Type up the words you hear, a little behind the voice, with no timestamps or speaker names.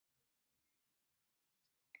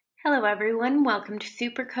Hello everyone, welcome to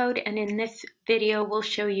Supercode, and in this video we'll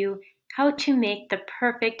show you how to make the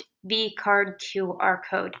perfect vCard QR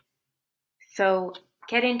code. So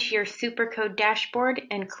get into your Supercode dashboard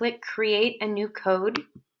and click Create a New Code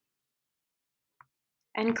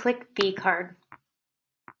and click vCard.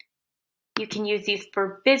 You can use these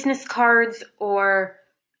for business cards or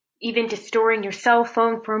even to store in your cell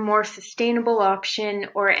phone for a more sustainable option,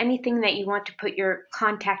 or anything that you want to put your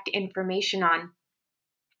contact information on.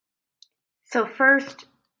 So first,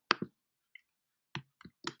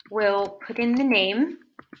 we'll put in the name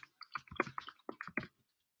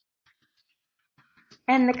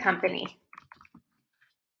and the company.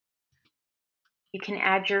 You can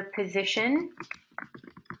add your position,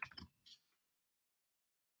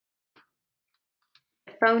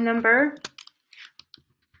 the phone number,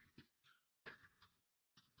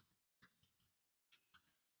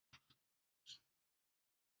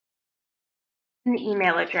 and the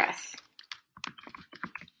email address.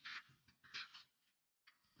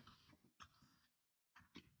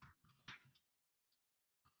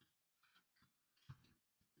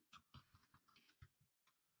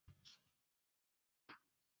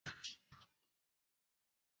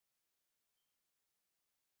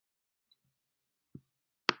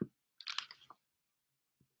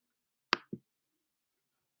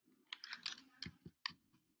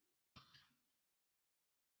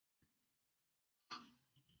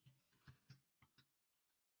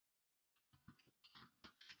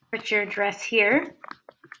 Put your address here.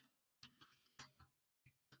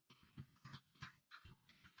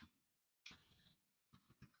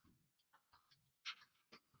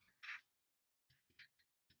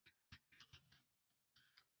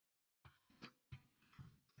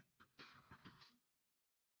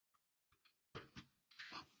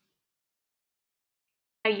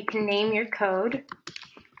 Now you can name your code.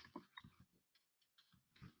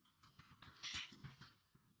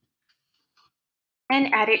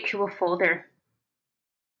 And add it to a folder.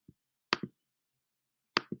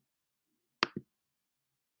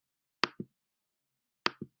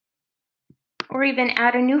 Or even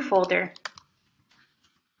add a new folder.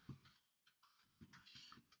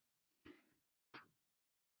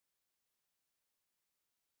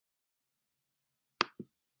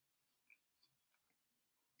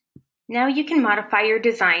 Now you can modify your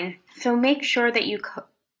design, so make sure that you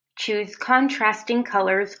choose contrasting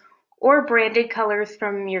colors or branded colors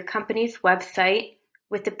from your company's website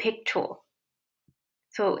with the pick tool.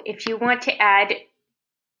 So if you want to add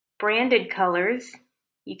branded colors,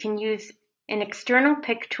 you can use an external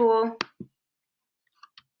pick tool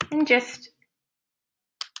and just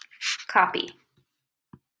copy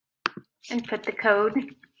and put the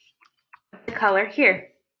code, the color here.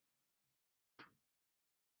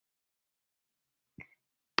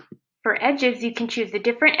 For edges, you can choose a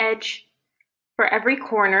different edge for every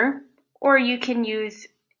corner, or you can use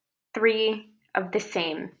 3 of the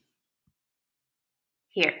same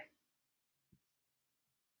here.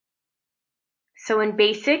 So in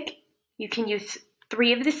basic, you can use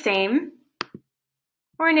 3 of the same,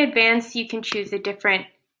 or in advanced, you can choose a different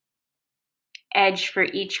edge for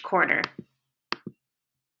each corner.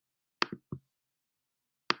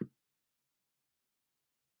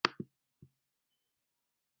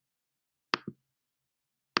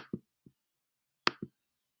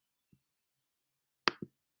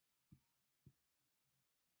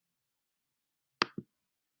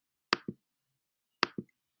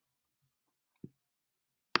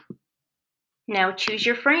 Now choose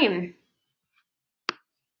your frame.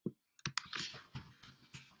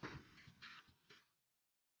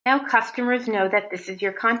 Now customers know that this is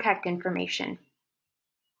your contact information.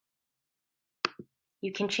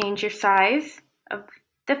 You can change your size of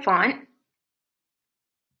the font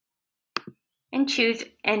and choose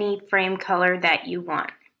any frame color that you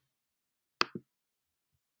want.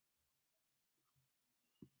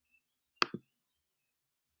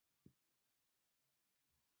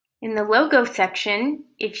 In the logo section,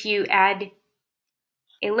 if you add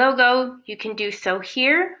a logo, you can do so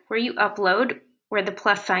here where you upload, where the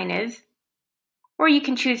plus sign is, or you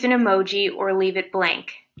can choose an emoji or leave it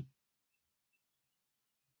blank.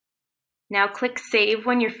 Now click Save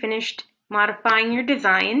when you're finished modifying your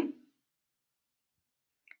design,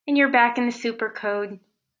 and you're back in the Supercode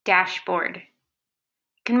dashboard.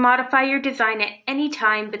 You can modify your design at any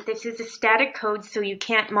time, but this is a static code, so you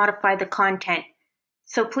can't modify the content.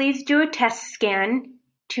 So please do a test scan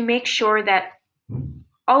to make sure that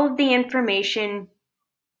all of the information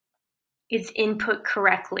is input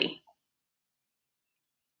correctly.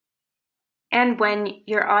 And when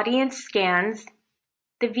your audience scans,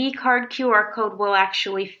 the vCard QR code will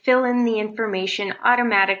actually fill in the information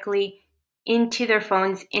automatically into their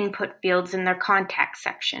phone's input fields in their contact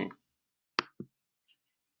section.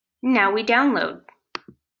 Now we download.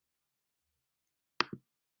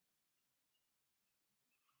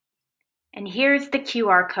 And here's the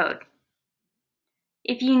QR code.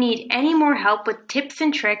 If you need any more help with tips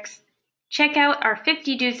and tricks, check out our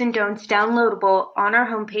 50 Do's and Don'ts downloadable on our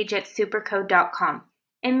homepage at supercode.com.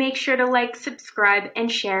 And make sure to like, subscribe,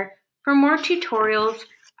 and share for more tutorials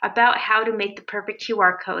about how to make the perfect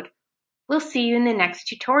QR code. We'll see you in the next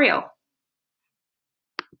tutorial.